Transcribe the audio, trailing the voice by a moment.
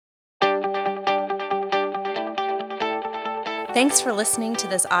Thanks for listening to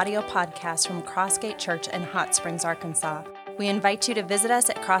this audio podcast from Crossgate Church in Hot Springs, Arkansas. We invite you to visit us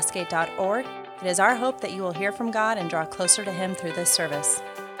at crossgate.org. It is our hope that you will hear from God and draw closer to Him through this service.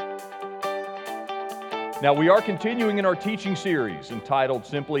 Now, we are continuing in our teaching series entitled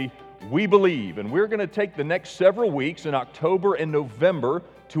simply, We Believe, and we're going to take the next several weeks in October and November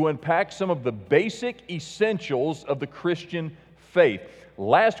to unpack some of the basic essentials of the Christian faith.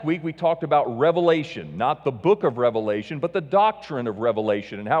 Last week we talked about Revelation, not the book of Revelation, but the doctrine of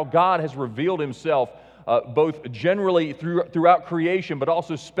Revelation and how God has revealed Himself both generally throughout creation, but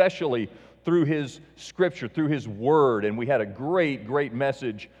also specially through His Scripture, through His Word. And we had a great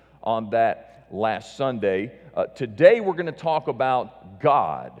message on that last Sunday. Today we're going to talk about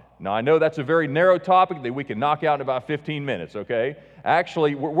God. Now I know that's a very narrow topic that we can knock out in about 15 minutes, okay?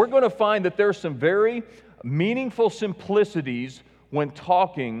 Actually, we're going to find that there's some very meaningful simplicities when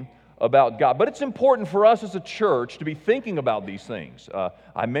talking about God. But it's important for us as a church to be thinking about these things.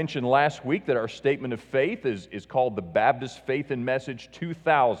 I mentioned last week that our statement of faith is called the Baptist Faith and Message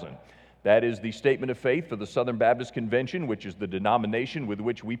 2000. That is the statement of faith for the Southern Baptist Convention, which is the denomination with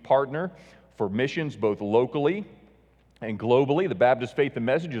which we partner for missions both locally and globally. The Baptist Faith and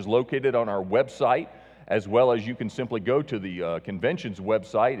Message is located on our website, as well as you can simply go to the convention's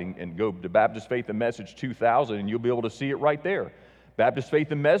website and go to Baptist Faith and Message 2000, and you'll be able to see it right there. Baptist Faith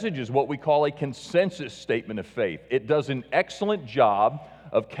and Message is what we call a consensus statement of faith. It does an excellent job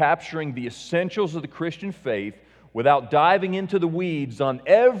of capturing the essentials of the Christian faith without diving into the weeds on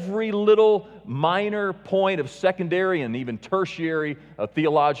every little minor point of secondary and even tertiary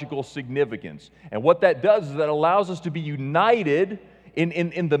theological significance. And what that does is that allows us to be united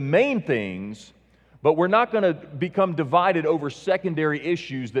in the main things, but we're not going to become divided over secondary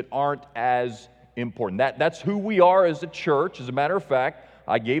issues that aren't as important. That's who we are as a church. As a matter of fact,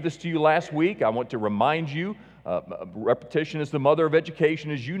 I gave this to you last week. I want to remind you, repetition is the mother of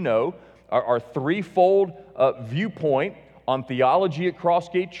education, as you know. Our threefold viewpoint on theology at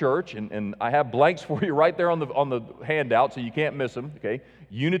Crossgate Church, and I have blanks for you right there on the handout, so you can't miss them. Okay,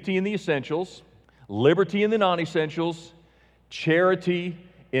 unity in the essentials, liberty in the non-essentials, charity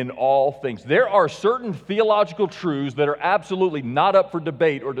in all things. There are certain theological truths that are absolutely not up for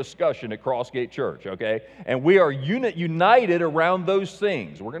debate or discussion at Crossgate Church, okay? And we are united around those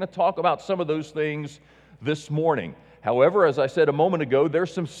things. We're going to talk about some of those things this morning. However, as I said a moment ago,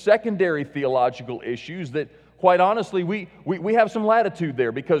 there's some secondary theological issues that, quite honestly, we have some latitude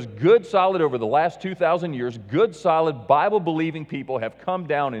there because good, solid, over the last 2,000 years, good, solid, Bible-believing people have come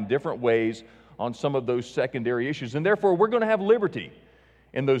down in different ways on some of those secondary issues. And therefore, we're going to have liberty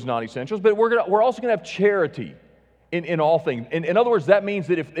in those non-essentials, but we're also going to have charity in all things. In other words, that means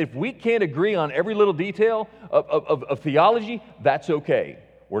that if we can't agree on every little detail of theology, that's okay.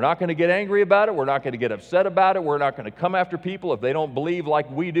 We're not going to get angry about it. We're not going to get upset about it. We're not going to come after people if they don't believe like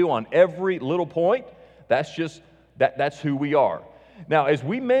we do on every little point. That's who we are. Now, as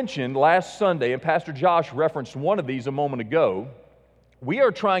we mentioned last Sunday, and Pastor Josh referenced one of these a moment ago, we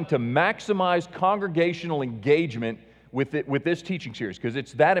are trying to maximize congregational engagement with this teaching series, because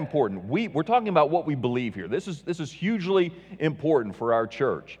it's that important. We're talking about what we believe here. This is hugely important for our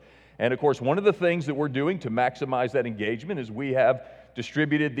church. And of course, one of the things that we're doing to maximize that engagement is we have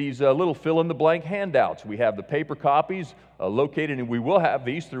distributed these little fill-in-the-blank handouts. We have the paper copies located, and we will have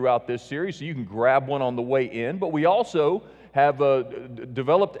these throughout this series, so you can grab one on the way in. But we also have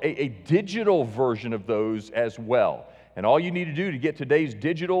developed a digital version of those as well. And all you need to do to get today's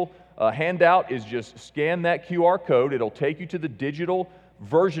digital handout is just scan that QR code. It'll take you to the digital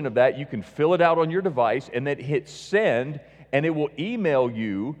version of that. You can fill it out on your device and then hit send, and it will email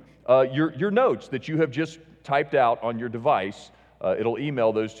you your notes that you have just typed out on your device. It'll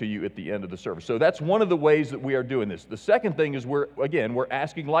email those to you at the end of the service. So that's one of the ways that we are doing this. The second thing is we're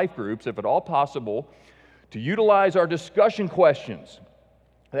asking life groups, if at all possible, to utilize our discussion questions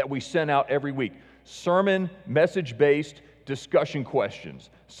that we send out every week. Sermon, message-based discussion questions,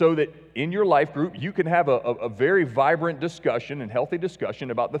 so that in your life group you can have a very vibrant discussion and healthy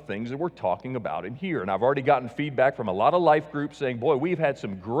discussion about the things that we're talking about in here. And I've already gotten feedback from a lot of life groups saying, boy, we've had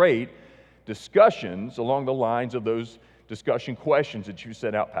some great discussions along the lines of those discussion questions that you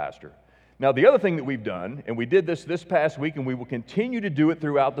sent out, Pastor. Now, the other thing that we've done, and we did this past week, and we will continue to do it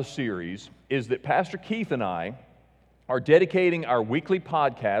throughout the series, is that Pastor Keith and I are dedicating our weekly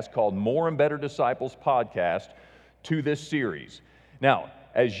podcast called More and Better Disciples Podcast to this series. Now,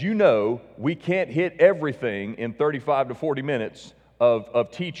 as you know, we can't hit everything in 35 to 40 minutes of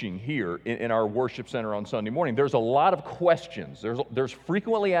teaching here in our worship center on Sunday morning. There's a lot of questions. There's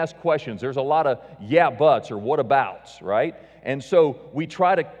frequently asked questions. There's a lot of yeah buts or what abouts, right? And so we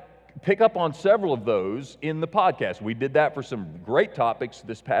try to pick up on several of those in the podcast. We did that for some great topics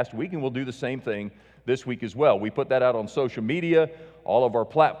this past week, and we'll do the same thing this week as well. We put that out on social media. All of our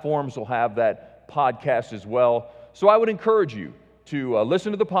platforms will have that podcast as well. So I would encourage you to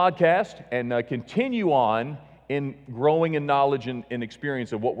listen to the podcast and continue on in growing in knowledge and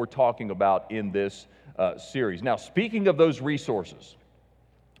experience of what we're talking about in this series. Now, speaking of those resources,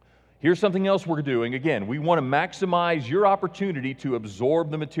 here's something else we're doing. Again, we want to maximize your opportunity to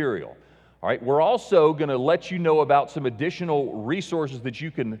absorb the material. All right, we're also going to let you know about some additional resources that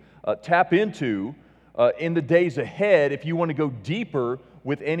you can tap into in the days ahead if you want to go deeper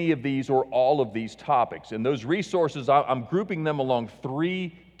with any of these or all of these topics. And those resources, I'm grouping them along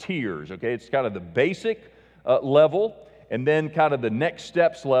 3 tiers, okay? It's kind of the basic level, and then kind of the next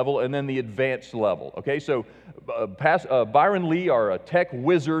steps level, and then the advanced level, okay? So Byron Lee, our tech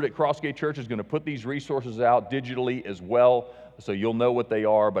wizard at Crossgate Church, is going to put these resources out digitally as well, so you'll know what they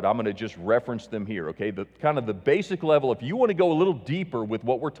are, but I'm going to just reference them here, okay? The kind of the basic level, if you want to go a little deeper with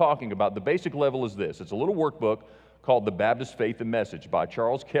what we're talking about, the basic level is this. It's a little workbook called The Baptist Faith and Message by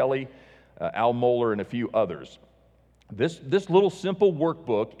Charles Kelly, Al Mohler, and a few others. This little simple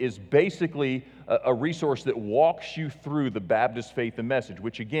workbook is basically a resource that walks you through the Baptist faith and message,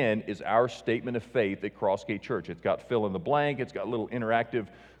 which again is our statement of faith at Crossgate Church. It's got fill in the blank, it's got little interactive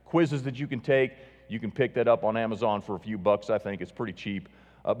quizzes that you can take. You can pick that up on Amazon for a few bucks, I think. It's pretty cheap.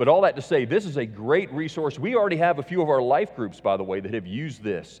 But all that to say, this is a great resource. We already have a few of our life groups, by the way, that have used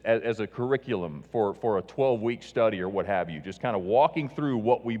this as a curriculum for a 12-week study or what have you, just kind of walking through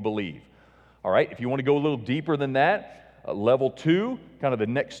what we believe. All right, if you want to go a little deeper than that, level 2, kind of the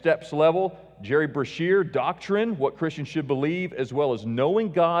next steps level, Jerry Brashear, Doctrine, What Christians Should Believe, as well as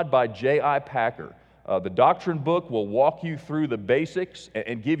Knowing God by J.I. Packer. The Doctrine book will walk you through the basics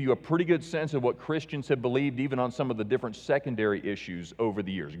and give you a pretty good sense of what Christians have believed, even on some of the different secondary issues over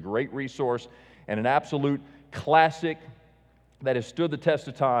the years. Great resource, and an absolute classic that has stood the test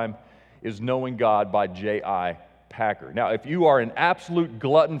of time is Knowing God by J.I. Packer. Now, if you are an absolute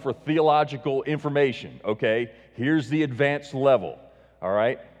glutton for theological information, okay, here's the advanced level, all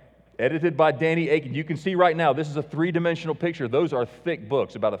right? Edited by Danny Aiken. You can see right now, this is a 3-dimensional picture. Those are thick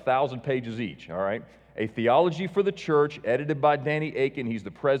books, about 1,000 pages each, all right? A Theology for the Church, edited by Danny Aiken. He's the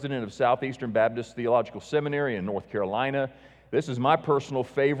president of Southeastern Baptist Theological Seminary in North Carolina. This is my personal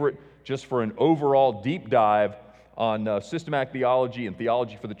favorite, just for an overall deep dive on systematic theology and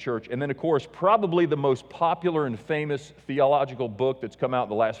theology for the church. And then, of course, probably the most popular and famous theological book that's come out in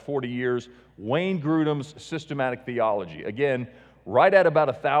the last 40 years, Wayne Grudem's Systematic Theology. Again, right at about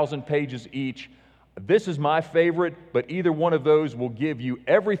 1,000 pages each. This is my favorite, but either one of those will give you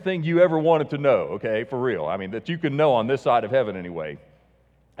everything you ever wanted to know, okay, for real. I mean, that you can know on this side of heaven anyway.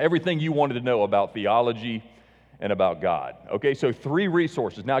 Everything you wanted to know about theology and about God. Okay, so 3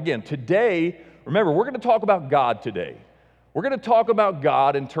 resources. Now again, today, remember, we're going to talk about God today. We're going to talk about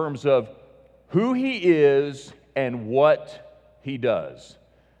God in terms of who He is and what He does.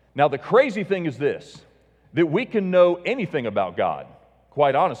 Now, the crazy thing is this, that we can know anything about God,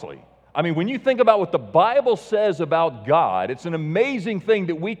 quite honestly. I mean, when you think about what the Bible says about God, it's an amazing thing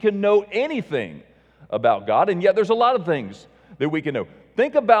that we can know anything about God, and yet there's a lot of things that we can know.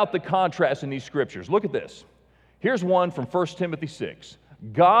 Think about the contrast in these scriptures. Look at this. Here's one from 1 Timothy 6.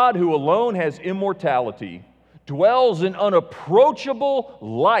 God, who alone has immortality, dwells in unapproachable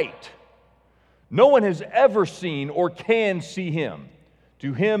light. No one has ever seen or can see Him.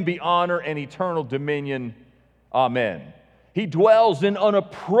 To Him be honor and eternal dominion. Amen. He dwells in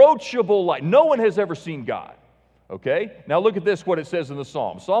unapproachable light. No one has ever seen God. Okay? Now look at this, what it says in the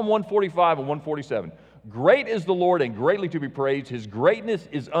Psalm. Psalm 145 and 147. Great is the Lord and greatly to be praised. His greatness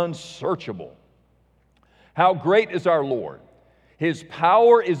is unsearchable. How great is our Lord? His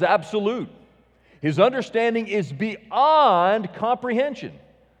power is absolute. His understanding is beyond comprehension.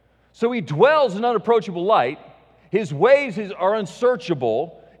 So He dwells in unapproachable light. His ways are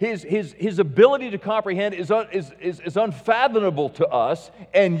unsearchable. His ability to comprehend is unfathomable to us.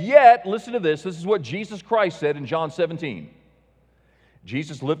 And yet, listen to this. This is what Jesus Christ said in John 17.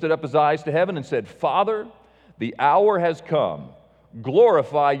 Jesus lifted up His eyes to heaven and said, Father, the hour has come.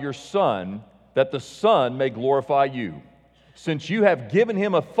 Glorify your Son, that the Son may glorify you. Since you have given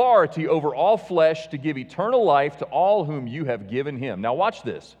Him authority over all flesh to give eternal life to all whom you have given Him. Now watch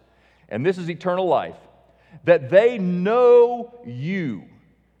this. And this is eternal life. That they know you,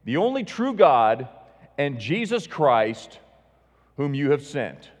 the only true God, and Jesus Christ, whom you have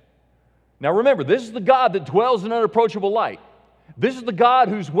sent. Now remember, this is the God that dwells in unapproachable light. This is the God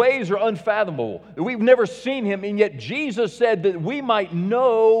whose ways are unfathomable. We've never seen Him, and yet Jesus said that we might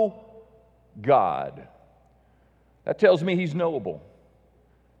know God. That tells me He's knowable.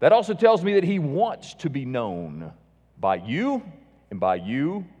 That also tells me that he wants to be known by you and by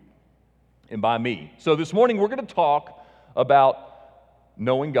you and by me. So this morning we're going to talk about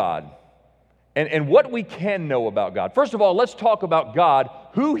knowing God and what we can know about God. First of all, let's talk about God,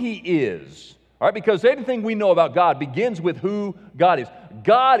 who he is. All right, because anything we know about God begins with who God is.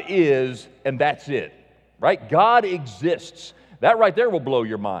 God is, and that's it. Right? God exists. That right there will blow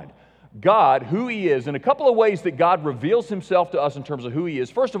your mind. God, who he is, and a couple of ways that God reveals himself to us in terms of who he is.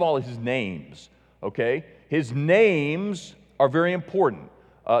 First of all, his names, okay? His names are very important.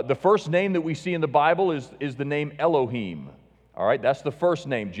 The first name that we see in the Bible is the name Elohim, all right? That's the first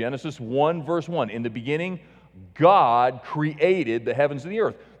name, Genesis 1, verse 1. In the beginning, God created the heavens and the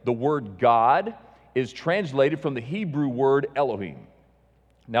earth. The word God is translated from the Hebrew word Elohim.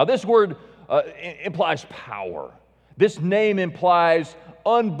 Now, this word implies power. This name implies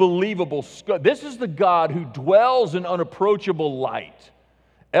unbelievable scope. This is the God who dwells in unapproachable light,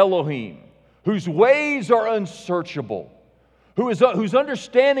 Elohim, whose ways are unsearchable, whose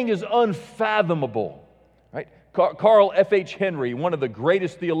understanding is unfathomable. Right? Carl F.H. Henry, one of the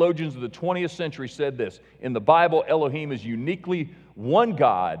greatest theologians of the 20th century, said this: in the Bible, Elohim is uniquely one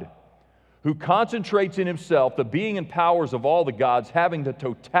God who concentrates in himself the being and powers of all the gods, having the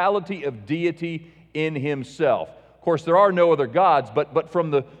totality of deity in himself. Of course, there are no other gods, but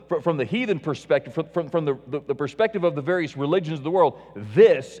from the heathen perspective, from the perspective of the various religions of the world,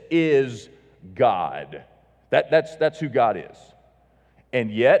 this is God. That's who God is.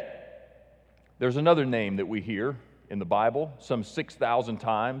 And yet, there's another name that we hear in the Bible some 6,000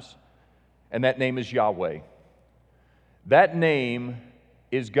 times, and that name is Yahweh. That name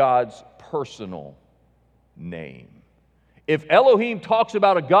is God's personal name. If Elohim talks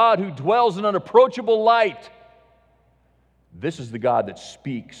about a God who dwells in unapproachable light, this is the God that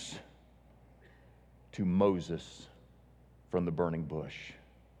speaks to Moses from the burning bush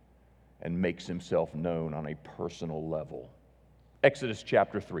and makes himself known on a personal level. Exodus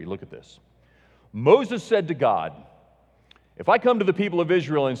chapter 3, look at this. Moses said to God, "If I come to the people of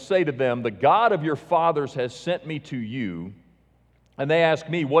Israel and say to them, 'The God of your fathers has sent me to you,' and they ask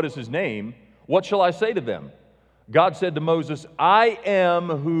me, 'What is his name?' what shall I say to them?" God said to Moses, "I am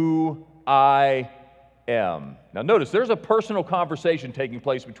who I am." Now notice, there's a personal conversation taking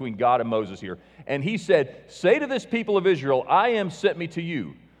place between God and Moses here. And he said, "Say to this people of Israel, 'I am sent me to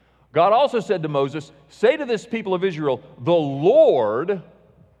you.'" God also said to Moses, "Say to this people of Israel, 'The Lord,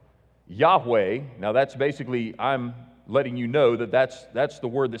 Yahweh,'" now that's basically, I'm letting you know that that's the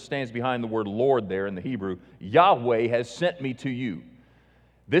word that stands behind the word Lord there in the Hebrew. "Yahweh has sent me to you.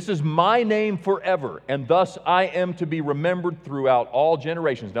 This is my name forever, and thus I am to be remembered throughout all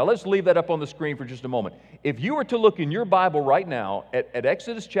generations." Now let's leave that up on the screen for just a moment. If you were to look in your Bible right now at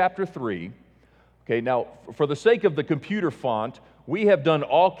Exodus chapter 3, okay, now for the sake of the computer font, we have done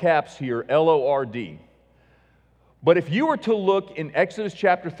all caps here, L-O-R-D. But if you were to look in Exodus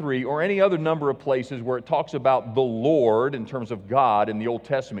chapter 3 or any other number of places where it talks about the Lord in terms of God in the Old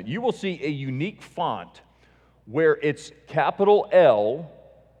Testament, you will see a unique font where it's capital L,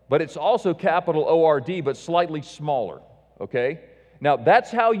 but it's also capital O-R-D, but slightly smaller, okay? Now, that's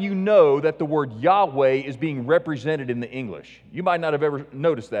how you know that the word Yahweh is being represented in the English. You might not have ever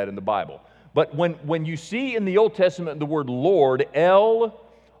noticed that in the Bible. But when you see in the Old Testament the word Lord, L,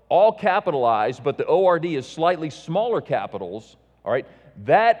 all capitalized, but the O-R-D is slightly smaller capitals, all right,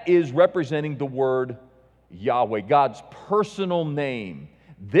 that is representing the word Yahweh, God's personal name.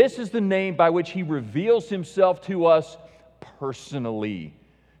 This is the name by which he reveals himself to us personally.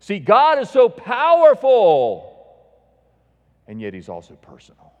 See, God is so powerful, and yet he's also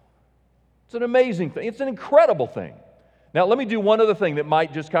personal. It's an amazing thing. It's an incredible thing. Now, let me do one other thing that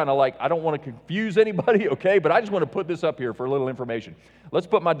might just kind of like, I don't want to confuse anybody, okay, but I just want to put this up here for a little information. Let's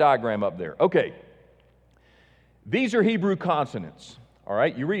put my diagram up there. Okay. These are Hebrew consonants, all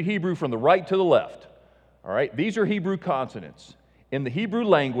right? You read Hebrew from the right to the left, all right? These are Hebrew consonants. In the Hebrew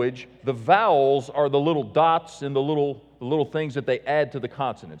language, the vowels are the little dots and the little things that they add to the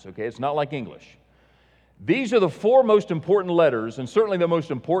consonants, okay? It's not like English. These are the four most important letters and certainly the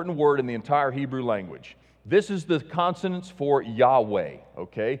most important word in the entire Hebrew language. This is the consonants for Yahweh,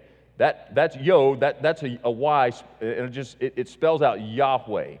 okay? That's Yo, that's a Y, and it spells out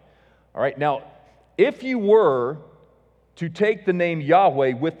Yahweh. All right, now, if you were to take the name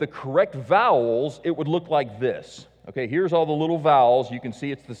Yahweh with the correct vowels, it would look like this. Okay, here's all the little vowels. You can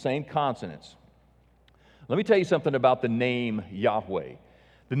see it's the same consonants. Let me tell you something about the name Yahweh.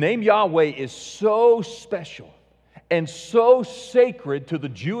 The name Yahweh is so special and so sacred to the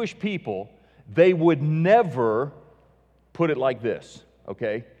Jewish people, they would never put it like this,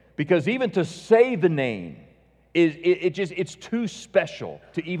 okay? Because even to say the name It's too special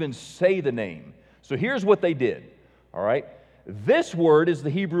to even say the name. So here's what they did, all right? This word is the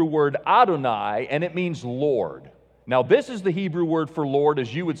Hebrew word Adonai, and it means Lord. Now, this is the Hebrew word for Lord,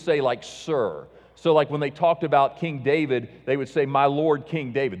 as you would say, like sir. So like when they talked about King David, they would say, my Lord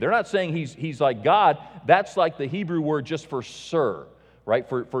King David. They're not saying he's like God. That's like the Hebrew word just for sir, right,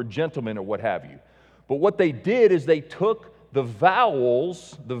 for gentleman or what have you. But what they did is they took the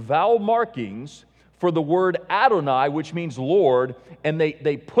vowels, the vowel markings for the word Adonai, which means Lord, and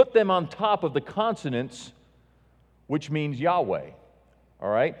they put them on top of the consonants, which means Yahweh. All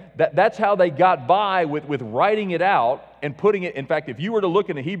right? That's how they got by with writing it out and putting it. In fact, if you were to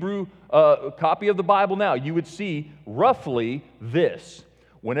look in a Hebrew copy of the Bible now, you would see roughly this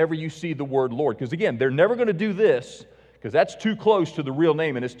whenever you see the word Lord. Because again, they're never going to do this because that's too close to the real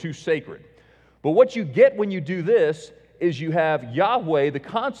name and it's too sacred. But what you get when you do this is you have Yahweh, the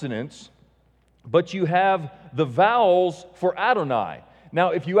consonants, but you have the vowels for Adonai.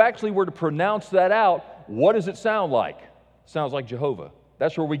 Now, if you actually were to pronounce that out, what does it sound like? It sounds like Jehovah.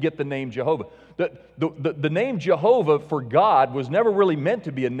 That's where we get the name Jehovah. The name Jehovah for God was never really meant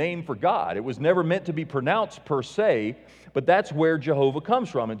to be a name for God. It was never meant to be pronounced per se, but that's where Jehovah comes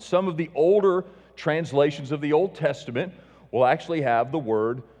from. And some of the older translations of the Old Testament will actually have the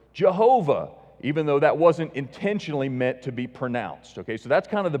word Jehovah, even though that wasn't intentionally meant to be pronounced. Okay, so that's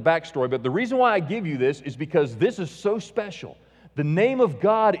kind of the backstory. But the reason why I give you this is because this is so special. The name of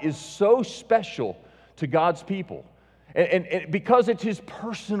God is so special to God's people. And because it's His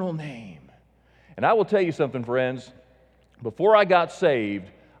personal name. And I will tell you something, friends. Before I got saved,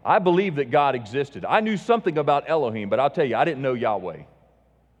 I believed that God existed. I knew something about Elohim, but I'll tell you, I didn't know Yahweh.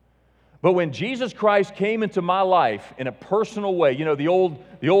 But when Jesus Christ came into my life in a personal way, you know, the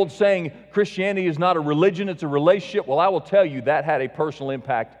old saying, Christianity is not a religion, it's a relationship. Well, I will tell you that had a personal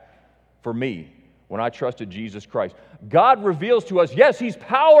impact for me when I trusted Jesus Christ. God reveals to us, yes, He's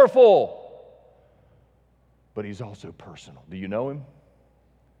powerful, but He's also personal. Do you know Him?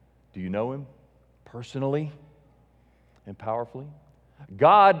 Do you know Him personally and powerfully?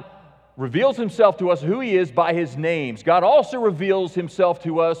 God reveals Himself to us who He is by His names. God also reveals Himself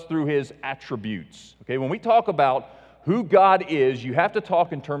to us through His attributes. Okay, when we talk about who God is, you have to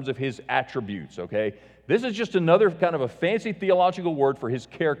talk in terms of His attributes, okay? This is just another kind of a fancy theological word for His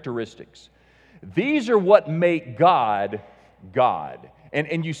characteristics. These are what make God, God.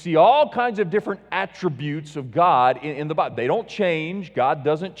 And you see all kinds of different attributes of God in the Bible. They don't change. God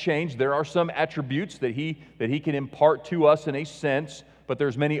doesn't change. There are some attributes that He can impart to us in a sense, but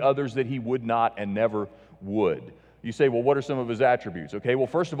there's many others that He would not and never would. You say, well, what are some of His attributes? Okay, well,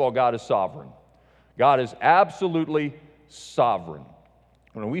 first of all, God is sovereign. God is absolutely sovereign.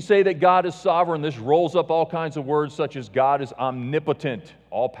 When we say that God is sovereign, this rolls up all kinds of words such as God is omnipotent,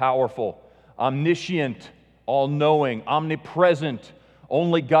 all-powerful, omniscient, all-knowing, omnipresent.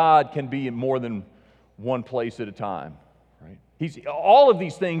 Only God can be in more than one place at a time. Right? He's all of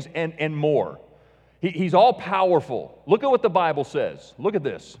these things and more. He's all-powerful. Look at what the Bible says. Look at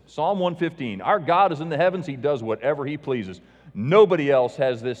this. Psalm 115. Our God is in the heavens. He does whatever He pleases. Nobody else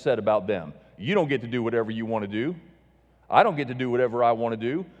has this said about them. You don't get to do whatever you want to do. I don't get to do whatever I want to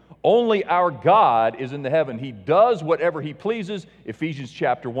do. Only our God is in the heaven. He does whatever He pleases. Ephesians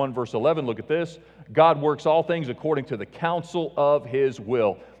chapter 1, verse 11. Look at this. God works all things according to the counsel of His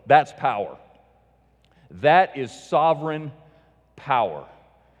will. That's power. That is sovereign power.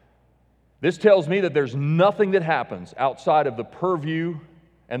 This tells me that there's nothing that happens outside of the purview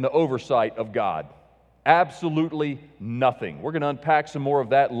and the oversight of God. Absolutely nothing. We're going to unpack some more of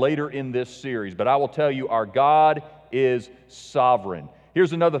that later in this series, but I will tell you our God is sovereign.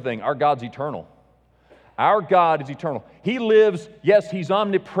 Here's another thing. Our God's eternal. Our God is eternal. He lives, yes, He's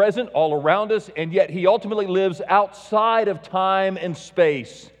omnipresent all around us, and yet He ultimately lives outside of time and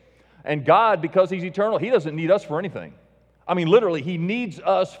space. And God, because He's eternal, He doesn't need us for anything. I mean, literally, He needs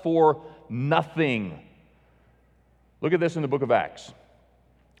us for nothing. Look at this in the book of Acts.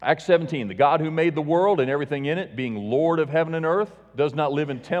 Acts 17, the God who made the world and everything in it, being Lord of heaven and earth, does not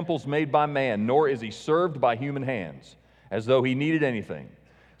live in temples made by man, nor is He served by human hands, as though He needed anything,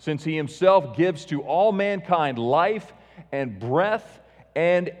 since He Himself gives to all mankind life and breath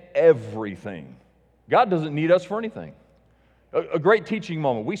and everything. God doesn't need us for anything. A great teaching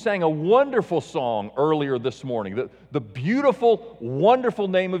moment. We sang a wonderful song earlier this morning, the beautiful, wonderful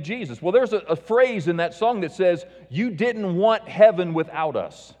name of Jesus. Well, there's a phrase in that song that says, you didn't want heaven without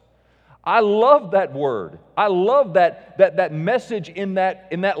us. I love that word. I love that message in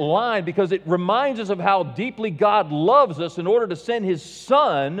that line because it reminds us of how deeply God loves us in order to send His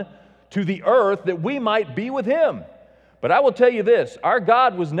Son to the earth that we might be with Him. But I will tell you this, our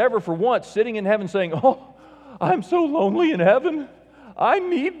God was never for once sitting in heaven saying, oh, I'm so lonely in heaven. I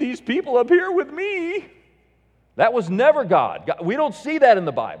need these people up here with me. That was never God. We don't see that in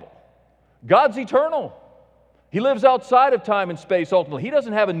the Bible. God's eternal. He lives outside of time and space ultimately. He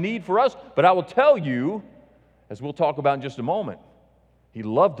doesn't have a need for us, but I will tell you, as we'll talk about in just a moment, He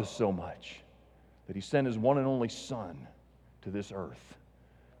loved us so much that He sent His one and only Son to this earth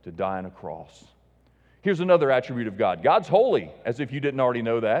to die on a cross. Here's another attribute of God. God's holy, as if you didn't already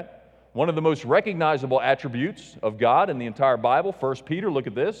know that. One of the most recognizable attributes of God in the entire Bible, 1 Peter, look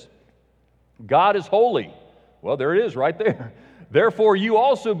at this. God is holy. Well, there it is right there. Therefore, you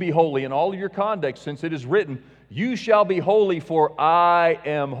also be holy in all of your conduct, since it is written, you shall be holy, for I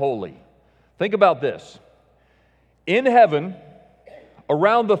am holy. Think about this. In heaven,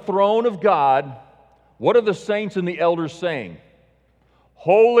 around the throne of God, what are the saints and the elders saying?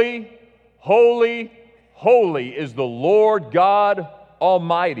 Holy, holy, holy is the Lord God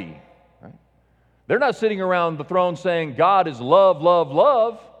Almighty. Right? They're not sitting around the throne saying, God is love, love,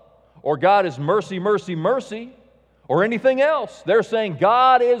 love, or God is mercy, mercy, mercy, or anything else. They're saying,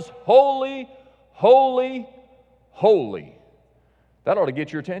 God is holy, holy, holy. That ought to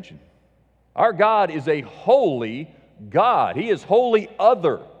get your attention. Our God is a holy God. He is wholly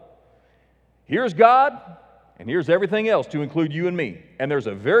other. Here's God, and here's everything else to include you and me. And there's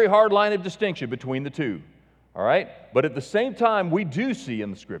a very hard line of distinction between the two. All right? But at the same time, we do see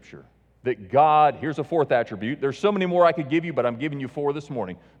in the Scripture that God, here's a fourth attribute. There's so many more I could give you, but I'm giving you four this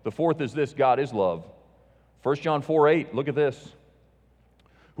morning. The fourth is this: God is love. 1 John 4:8, look at this.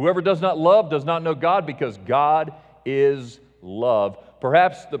 Whoever does not love does not know God, because God is love.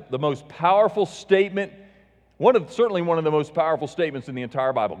 Perhaps the most powerful statement, certainly one of the most powerful statements in the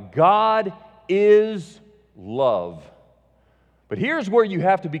entire Bible. God is love. But here's where you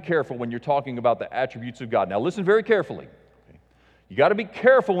have to be careful when you're talking about the attributes of God. Now listen very carefully. You got to be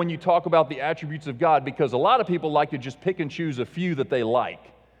careful when you talk about the attributes of God, because a lot of people like to just pick and choose a few that they like,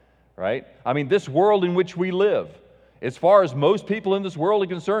 right? I mean, this world in which we live, as far as most people in this world are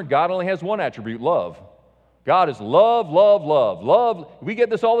concerned, God only has one attribute: love. God is love, love, love, love. We get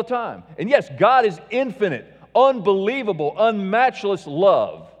this all the time. And yes, God is infinite, unbelievable, unmatchless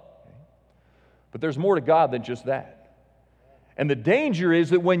love. But there's more to God than just that. And the danger is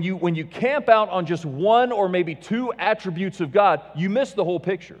that when you camp out on just one or maybe two attributes of God, you miss the whole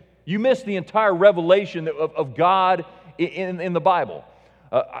picture. You miss the entire revelation of God in the Bible.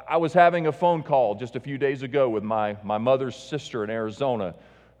 I was having a phone call just a few days ago with my mother's sister in Arizona,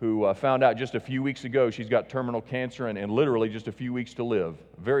 who found out just a few weeks ago she's got terminal cancer and literally just a few weeks to live.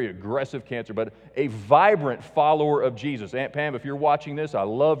 Very aggressive cancer, but a vibrant follower of Jesus. Aunt Pam, if you're watching this, I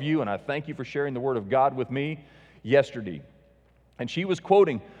love you and I thank you for sharing the Word of God with me yesterday. And she was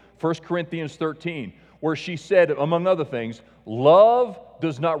quoting 1 Corinthians 13, where she said, among other things, love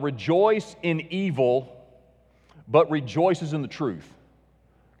does not rejoice in evil, but rejoices in the truth.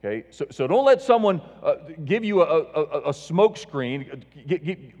 Okay, so don't let someone give you a smoke screen,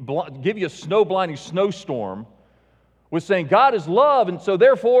 give you a snow-blinding snowstorm with saying God is love, and so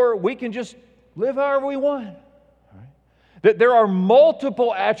therefore we can just live however we want. All right? That there are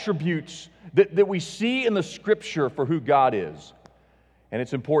multiple attributes that we see in the Scripture for who God is, and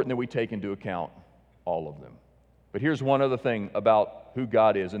it's important that we take into account all of them. But here's one other thing about who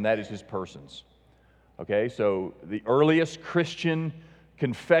God is, and that is His persons. Okay, so the earliest Christian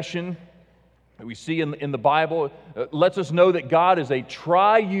confession that we see in the Bible lets us know that God is a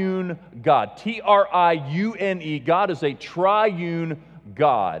triune God. Triune. God is a triune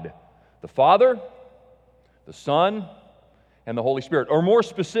God. The Father, the Son, and the Holy Spirit. Or more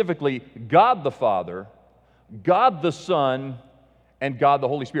specifically, God the Father, God the Son, and God the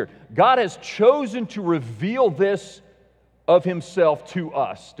Holy Spirit. God has chosen to reveal this of Himself to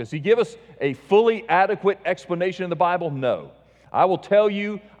us. Does He give us a fully adequate explanation in the Bible? No. I will tell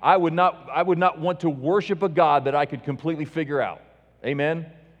you, I would not want to worship a God that I could completely figure out. Amen?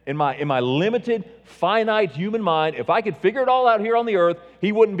 In my limited, finite human mind, if I could figure it all out here on the earth,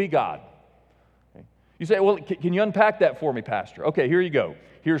 He wouldn't be God. Okay. You say, well, can you unpack that for me, Pastor? Okay, here you go.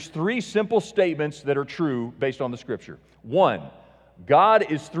 Here's three simple statements that are true based on the Scripture. One,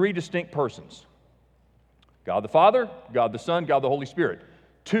 God is three distinct persons. God the Father, God the Son, God the Holy Spirit.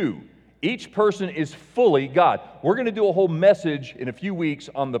 Two, each person is fully God. We're going to do a whole message in a few weeks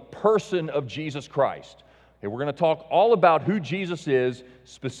on the person of Jesus Christ. Okay, we're going to talk all about who Jesus is,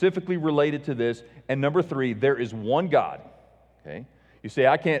 specifically related to this. And number three, there is one God. Okay? You say,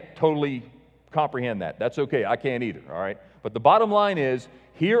 I can't totally comprehend that. That's okay. I can't either. All right? But the bottom line is,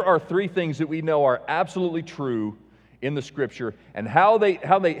 here are three things that we know are absolutely true in the Scripture, and how they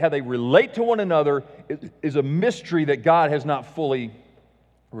relate to one another is a mystery that God has not fully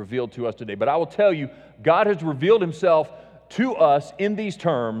revealed to us today. But I will tell you, God has revealed himself to us in these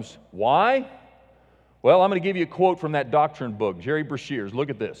terms. Why? Well, I'm going to give you a quote from that doctrine book, Jerry Breshears. Look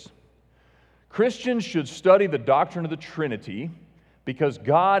at this. Christians should study the doctrine of the Trinity because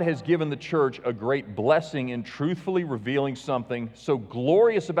God has given the church a great blessing in truthfully revealing something so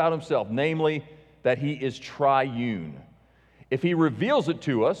glorious about himself, namely that he is triune. If he reveals it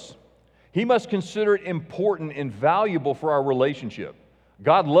to us, he must consider it important and valuable for our relationship.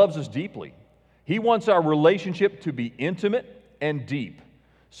 God loves us deeply. He wants our relationship to be intimate and deep.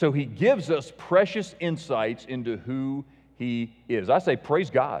 So he gives us precious insights into who he is. I say, praise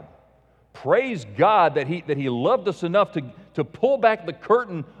God. Praise God that he loved us enough to pull back the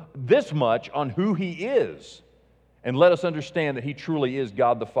curtain this much on who he is and let us understand that he truly is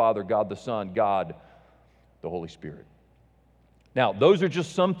God the Father, God the Son, God the Holy Spirit. Now, those are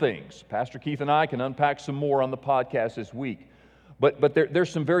just some things. Pastor Keith and I can unpack some more on the podcast this week. But there's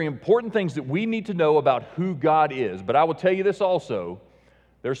some very important things that we need to know about who God is. But I will tell you this also.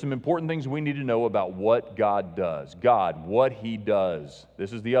 There's some important things we need to know about what God does. God, what he does.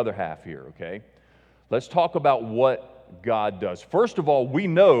 This is the other half here, okay? Let's talk about what God does. First of all, we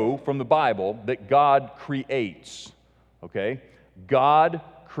know from the Bible that God creates, okay? God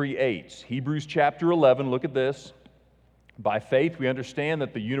creates. Hebrews chapter 11, look at this. By faith, we understand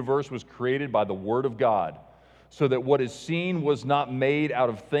that the universe was created by the Word of God, so that what is seen was not made out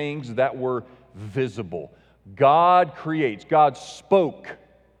of things that were visible. God creates. God spoke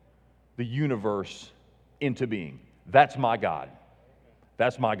the universe into being. That's my God.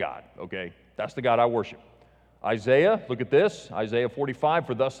 That's my God, okay? That's the God I worship. Isaiah, look at this. Isaiah 45,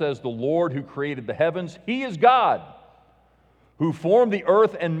 for thus says the Lord who created the heavens, he is God, who formed the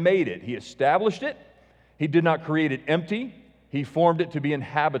earth and made it. He established it. He did not create it empty. He formed it to be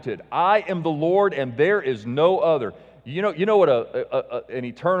inhabited. I am the Lord, and there is no other. You know what an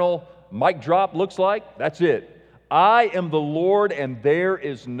eternal mic drop looks like? That's it. I am the Lord, and there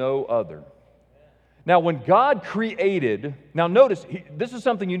is no other. Now, when God created, now notice, this is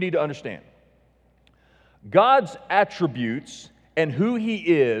something you need to understand. God's attributes and who he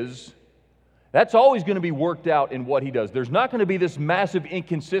is, that's always going to be worked out in what he does. There's not going to be this massive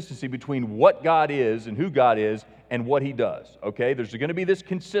inconsistency between what God is and who God is and what he does, okay? There's going to be this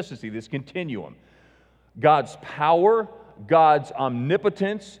consistency, this continuum. God's power, God's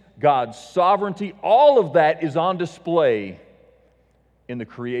omnipotence, God's sovereignty, all of that is on display in the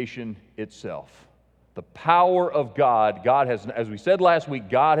creation itself. The power of God, God has, as we said last week,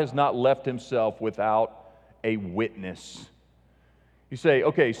 God has not left himself without a witness. You say,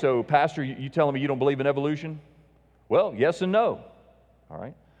 okay, so Pastor, you telling me you don't believe in evolution? Well, yes and no. All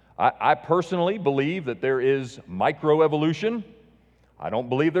right. I personally believe that there is microevolution. I don't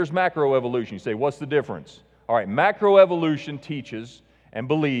believe there's macroevolution. You say, what's the difference? All right, macroevolution teaches and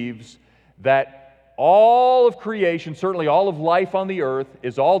believes that all of creation, certainly all of life on the earth,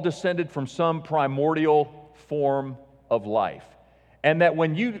 is all descended from some primordial form of life. And that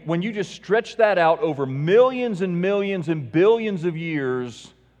when you just stretch that out over millions and millions and billions of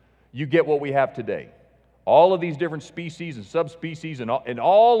years, you get what we have today. All of these different species and subspecies and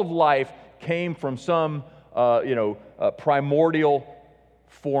all of life came from some primordial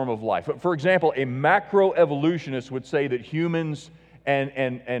form of life. For example, a macroevolutionist would say that humans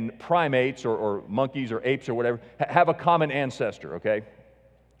and primates or monkeys or apes or whatever have a common ancestor, okay?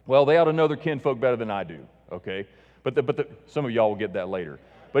 Well, they ought to know their kinfolk better than I do, okay? But some of y'all will get that later.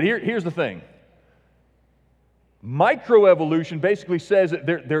 But here's the thing. Microevolution basically says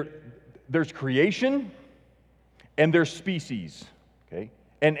that there's creation and there's species, okay?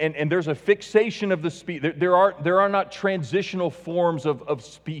 And there's a fixation of the species. There are not transitional forms of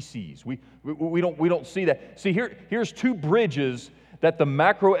species. We don't see that. See, here's two bridges that the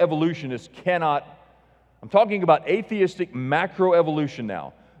macroevolutionists cannot. I'm talking about atheistic macroevolution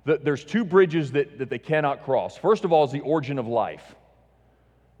now. There's two bridges that they cannot cross. First of all is the origin of life.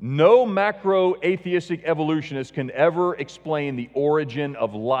 No macro-atheistic evolutionist can ever explain the origin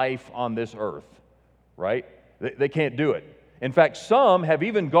of life on this earth, right? They can't do it. In fact, some have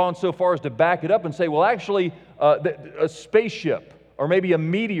even gone so far as to back it up and say, well, actually, a spaceship or maybe a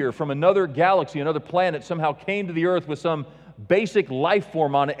meteor from another galaxy, another planet, somehow came to the earth with some basic life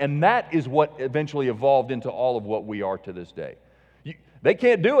form on it, and that is what eventually evolved into all of what we are to this day. They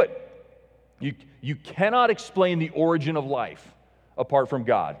can't do it. You cannot explain the origin of life apart from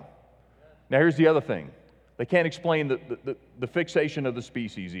God. Now, here's the other thing. They can't explain the fixation of the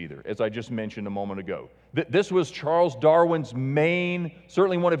species either, as I just mentioned a moment ago. This was Charles Darwin's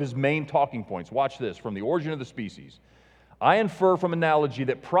certainly one of his main talking points. Watch this, from the origin of the species. I infer from analogy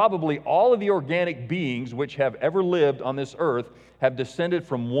that probably all of the organic beings which have ever lived on this earth have descended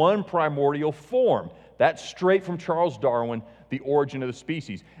from one primordial form. That's straight from Charles Darwin, The Origin of the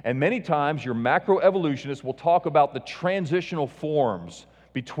Species. And many times your macroevolutionists will talk about the transitional forms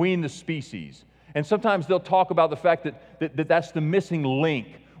between the species. And sometimes they'll talk about the fact that that's the missing link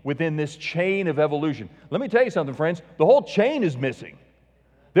within this chain of evolution. Let me tell you something, friends. The whole chain is missing.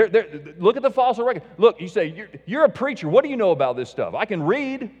 Look at the fossil record. Look, you say, you're a preacher. What do you know about this stuff? I can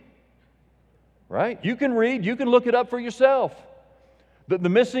read, right? You can read. You can look it up for yourself. The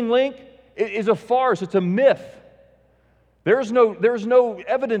missing link is a farce. It's a myth. There's no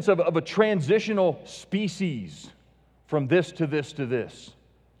evidence of a transitional species from this to this to this.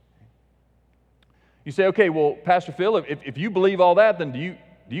 You say, okay, well, Pastor Phil, if you believe all that, then do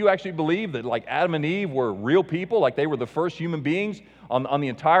you actually believe that like Adam and Eve were real people, like they were the first human beings on the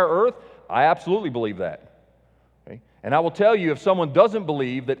entire earth? I absolutely believe that. Okay? And I will tell you, if someone doesn't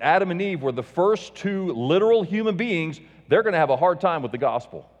believe that Adam and Eve were the first two literal human beings, they're going to have a hard time with the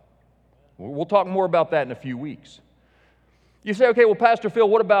gospel. We'll talk more about that in a few weeks. You say, okay, well, Pastor Phil,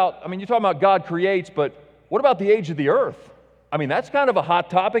 what about, you're talking about God creates, but what about the age of the earth? That's kind of a hot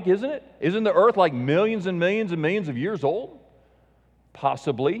topic, isn't it? Isn't the earth like millions and millions and millions of years old?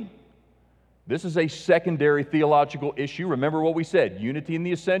 Possibly. This is a secondary theological issue. Remember what we said, unity in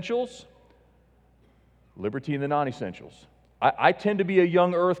the essentials, liberty in the non-essentials. I tend to be a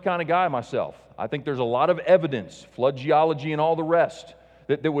young earth kind of guy myself. I think there's a lot of evidence, flood geology and all the rest,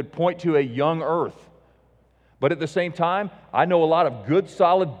 that would point to a young earth. But at the same time, I know a lot of good,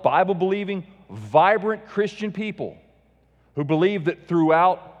 solid, Bible-believing, vibrant Christian people who believe that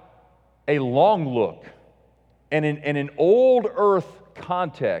throughout a long look and in an old earth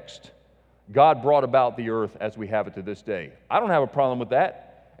context, God brought about the earth as we have it to this day. I don't have a problem with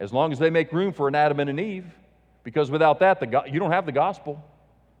that, as long as they make room for an Adam and an Eve, because without that, you don't have the gospel.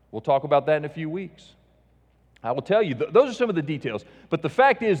 We'll talk about that in a few weeks. I will tell you, those are some of the details. But the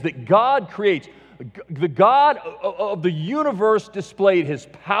fact is that God creates. The God of the universe displayed His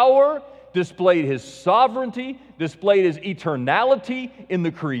power, displayed His sovereignty, displayed His eternality in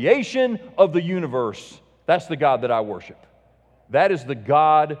the creation of the universe. That's the God that I worship. That's the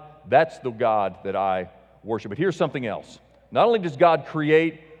God that I worship. But here's something else. Not only does God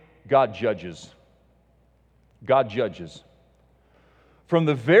create, God judges. God judges. From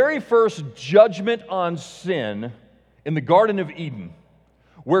the very first judgment on sin in the Garden of Eden,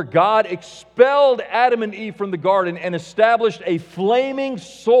 where God expelled Adam and Eve from the garden and established a flaming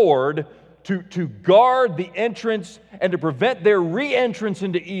sword to guard the entrance and to prevent their re-entrance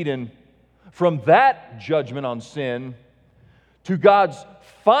into Eden, from that judgment on sin to God's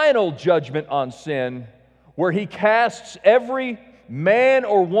final judgment on sin, where He casts every man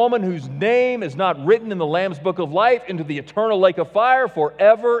or woman whose name is not written in the Lamb's Book of Life into the eternal lake of fire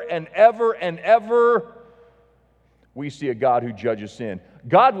forever and ever and ever. We see a God who judges sin.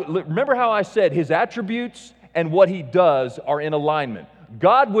 God, remember how I said His attributes and what He does are in alignment.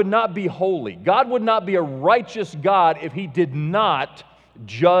 God would not be holy. God would not be a righteous God if He did not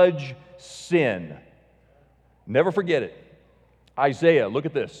judge sin. Never forget it. Isaiah, look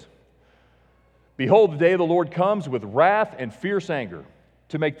at this. Behold, the day of the Lord comes with wrath and fierce anger,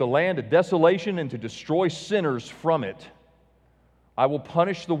 to make the land a desolation and to destroy sinners from it. I will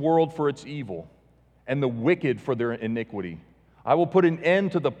punish the world for its evil and the wicked for their iniquity. I will put an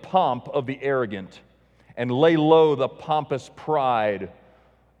end to the pomp of the arrogant and lay low the pompous pride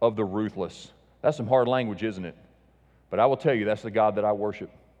of the ruthless. That's some hard language, isn't it? But I will tell you, that's the God that I worship.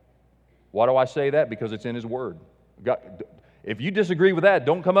 Why do I say that? Because it's in His Word. God, if you disagree with that,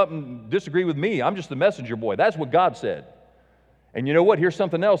 don't come up and disagree with me. I'm just the messenger boy. That's what God said. And you know what? Here's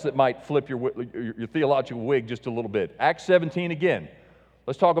something else that might flip your theological wig just a little bit. Acts 17 again.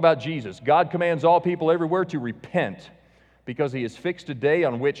 Let's talk about Jesus. God commands all people everywhere to repent, because He has fixed a day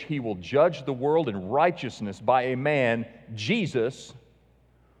on which He will judge the world in righteousness by a man, Jesus,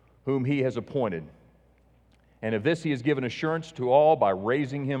 whom He has appointed. And of this He has given assurance to all by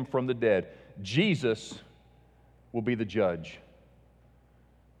raising Him from the dead. Jesus will be the judge.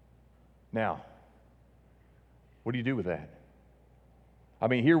 Now, what do you do with that?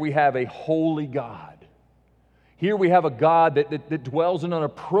 Here we have a holy God. Here we have a God that dwells in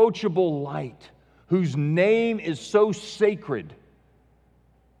unapproachable light, whose name is so sacred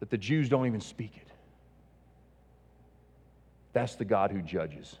that the Jews don't even speak it. That's the God who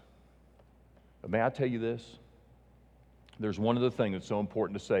judges. But may I tell you this? There's one other thing that's so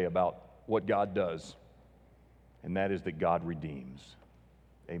important to say about what God does, and that is that God redeems.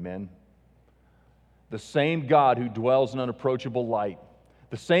 Amen? The same God who dwells in unapproachable light,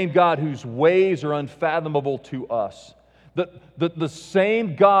 the same God whose ways are unfathomable to us, The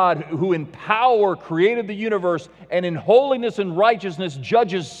same God who in power created the universe and in holiness and righteousness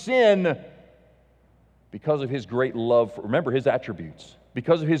judges sin because of His great love. Remember His attributes.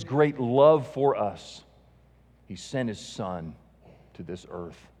 Because of His great love for us, He sent His Son to this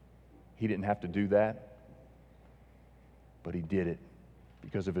earth. He didn't have to do that, but He did it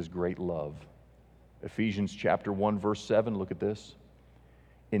because of His great love. Ephesians chapter 1, verse 7, look at this.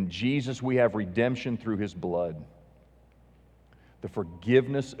 In Jesus we have redemption through His blood, the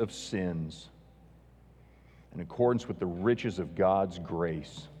forgiveness of sins in accordance with the riches of God's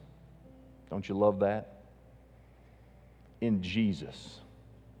grace. Don't you love that? In Jesus.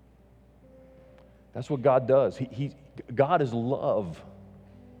 That's what God does. God is love.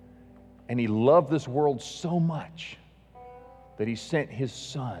 And He loved this world so much that He sent His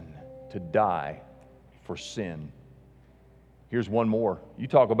Son to die for sin. Here's one more. You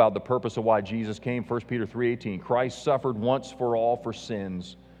talk about the purpose of why Jesus came, 1 Peter 3:18. Christ suffered once for all for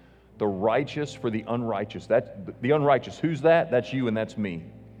sins, the righteous for the unrighteous. The unrighteous, who's that? That's you and that's me.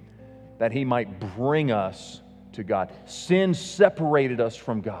 That He might bring us to God. Sin separated us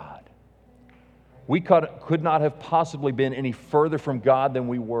from God. We could not have possibly been any further from God than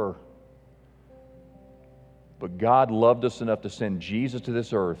we were. But God loved us enough to send Jesus to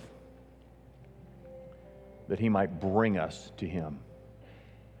this earth that He might bring us to Him.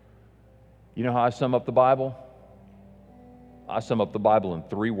 You know how I sum up the Bible? I sum up the Bible in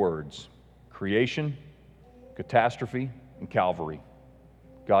 3 words: creation, catastrophe, and Calvary.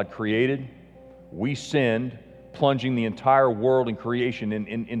 God created, we sinned, plunging the entire world and creation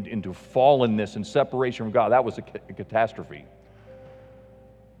into fallenness and separation from God. That was a catastrophe.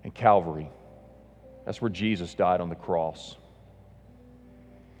 And Calvary, that's where Jesus died on the cross.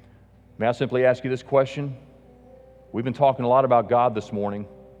 May I simply ask you this question? We've been talking a lot about God this morning.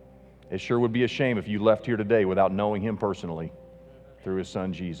 It sure would be a shame if you left here today without knowing Him personally through His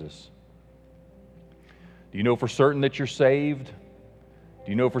Son Jesus. Do you know for certain that you're saved?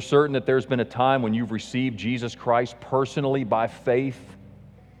 Do you know for certain that there's been a time when you've received Jesus Christ personally by faith?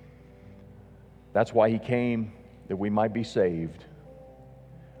 That's why He came, that we might be saved.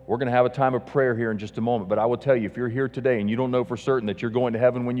 We're going to have a time of prayer here in just a moment, but I will tell you, if you're here today and you don't know for certain that you're going to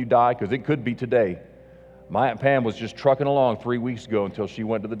heaven when you die, because it could be today. My Aunt Pam was just trucking along 3 weeks ago until she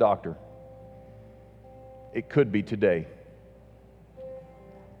went to the doctor. It could be today.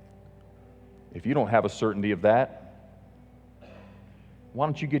 If you don't have a certainty of that, why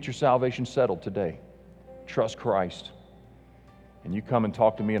don't you get your salvation settled today? Trust Christ. And you come and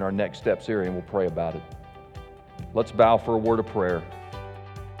talk to me in our next steps area and we'll pray about it. Let's bow for a word of prayer.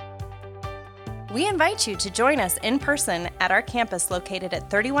 We invite you to join us in person at our campus located at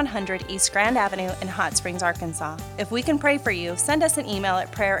 3100 East Grand Avenue in Hot Springs, Arkansas. If we can pray for you, send us an email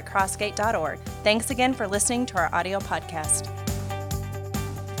at prayer@crossgate.org. Thanks again for listening to our audio podcast.